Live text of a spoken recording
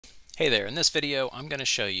Hey there, in this video I'm going to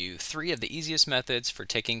show you 3 of the easiest methods for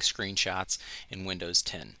taking screenshots in Windows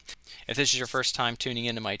 10. If this is your first time tuning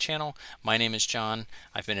into my channel, my name is John.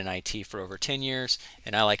 I've been in IT for over 10 years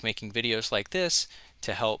and I like making videos like this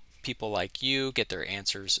to help people like you get their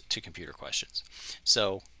answers to computer questions.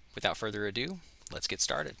 So without further ado, let's get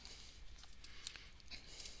started.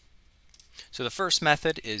 So the first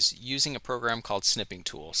method is using a program called Snipping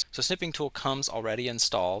Tool. So Snipping Tool comes already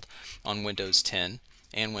installed on Windows 10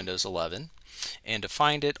 and Windows 11. And to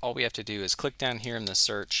find it, all we have to do is click down here in the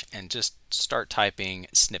search and just start typing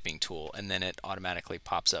Snipping Tool, and then it automatically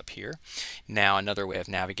pops up here. Now another way of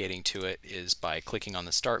navigating to it is by clicking on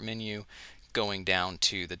the Start menu, going down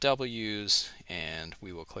to the W's, and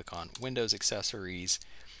we will click on Windows Accessories,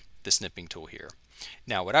 the Snipping Tool here.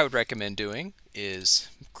 Now what I would recommend doing is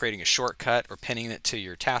creating a shortcut or pinning it to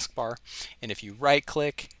your taskbar, and if you right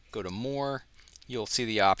click, go to More, you'll see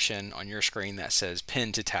the option on your screen that says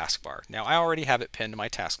Pin to Taskbar. Now I already have it pinned to my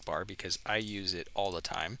taskbar because I use it all the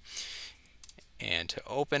time. And to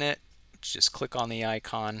open it, just click on the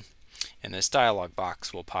icon and this dialog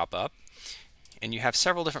box will pop up. And you have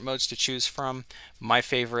several different modes to choose from. My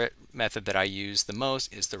favorite method that I use the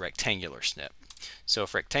most is the rectangular snip. So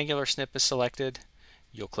if rectangular snip is selected,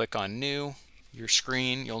 you'll click on New. Your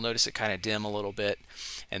screen, you'll notice it kind of dim a little bit,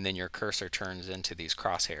 and then your cursor turns into these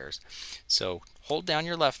crosshairs. So hold down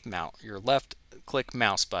your left click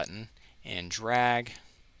mouse button and drag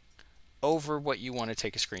over what you want to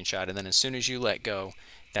take a screenshot, and then as soon as you let go,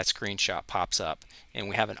 that screenshot pops up, and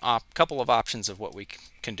we have a couple of options of what we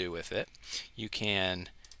can do with it. You can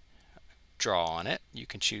draw on it, you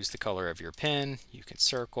can choose the color of your pen, you can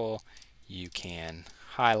circle, you can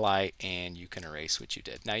highlight, and you can erase what you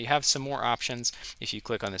did. Now you have some more options if you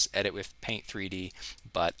click on this Edit with Paint 3D,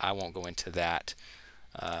 but I won't go into that.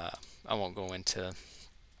 I won't go into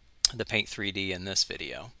the Paint 3D in this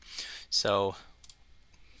video. So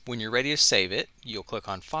when you're ready to save it, you'll click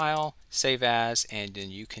on File, Save As, and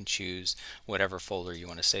then you can choose whatever folder you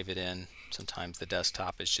want to save it in. Sometimes the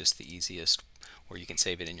desktop is just the easiest, or you can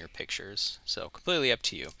save it in your pictures. So completely up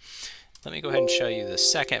to you. Let me go ahead and show you the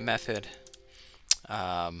second method,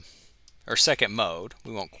 or second mode.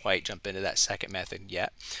 We won't quite jump into that second method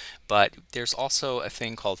yet, but there's also a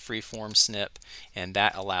thing called Freeform Snip, and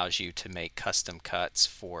that allows you to make custom cuts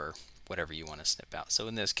for whatever you want to snip out. So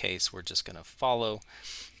in this case, we're just going to follow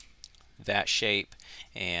that shape,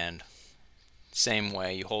 and same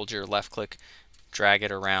way, you hold your left click, drag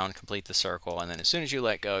it around, complete the circle, and then as soon as you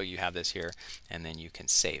let go, you have this here, and then you can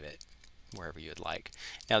save it wherever you'd like.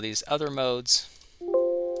 Now these other modes,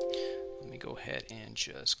 let me go ahead and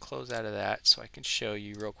just close out of that so I can show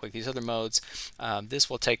you real quick. These other modes, this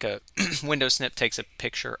will take a Windows Snip takes a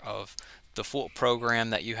picture of the full program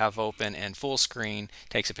that you have open, and full screen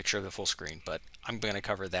takes a picture of the full screen, but I'm going to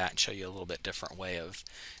cover that and show you a little bit different way of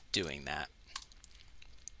doing that.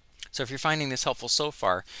 So if you're finding this helpful so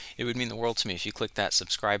far, it would mean the world to me if you click that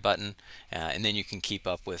subscribe button, and then you can keep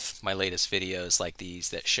up with my latest videos like these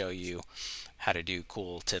that show you how to do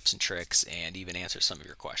cool tips and tricks and even answer some of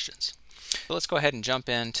your questions. So let's go ahead and jump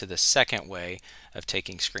into the second way of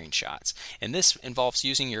taking screenshots, and this involves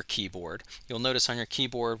using your keyboard. You'll notice on your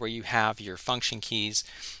keyboard where you have your function keys,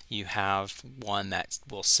 you have one that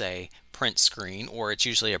will say print screen, or it's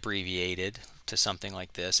usually abbreviated to something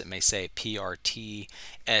like this. It may say PRT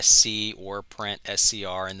SC or print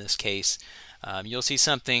SCR in this case. You'll see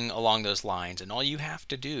something along those lines, and all you have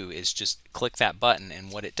to do is just click that button,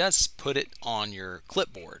 and what it does is put it on your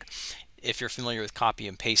clipboard. If you're familiar with copy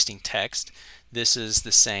and pasting text, this is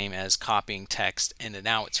the same as copying text, and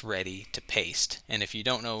now it's ready to paste. And if you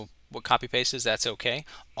don't know what copy paste is, that's okay.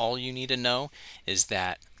 All you need to know is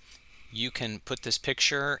that you can put this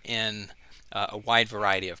picture in a wide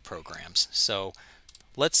variety of programs. So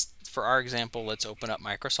for our example, let's open up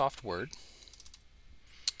Microsoft Word,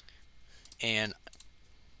 and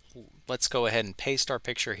let's go ahead and paste our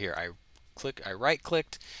picture here. I right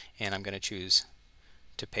clicked, and I'm going to choose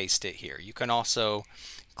to paste it here. You can also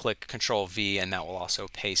click Control V, and that will also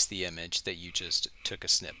paste the image that you just took a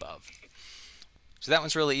snip of. So that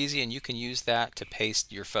one's really easy, and you can use that to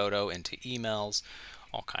paste your photo into emails,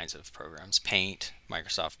 all kinds of programs, Paint,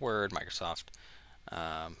 Microsoft Word, Microsoft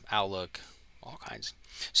Outlook, all kinds.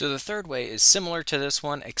 So the third way is similar to this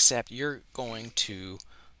one, except you're going to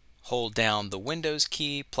hold down the Windows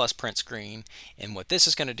key plus print screen, and what this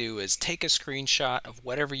is going to do is take a screenshot of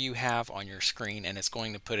whatever you have on your screen, and it's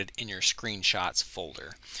going to put it in your screenshots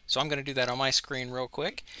folder. So I'm going to do that on my screen real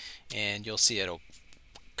quick, and you'll see it'll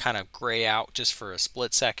kind of gray out just for a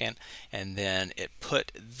split second, and then it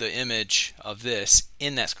put the image of this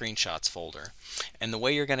in that screenshots folder. And the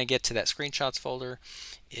way you're going to get to that screenshots folder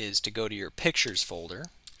is to go to your pictures folder.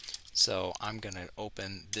 So I'm going to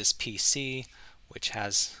open this PC, which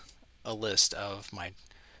has a list of my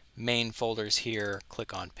main folders here,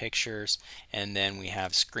 click on pictures, and then we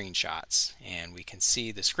have screenshots, and we can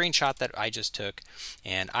see the screenshot that I just took.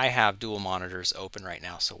 And I have dual monitors open right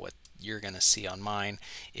now, so what you're going to see on mine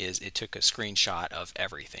is it took a screenshot of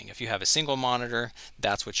everything. If you have a single monitor,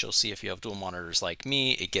 that's what you'll see. If you have dual monitors like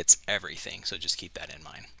me, it gets everything, so just keep that in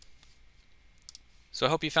mind. So I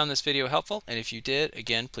hope you found this video helpful, and if you did,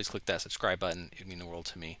 again, please click that subscribe button. It would mean the world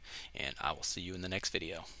to me, and I will see you in the next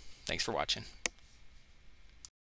video. Thanks for watching.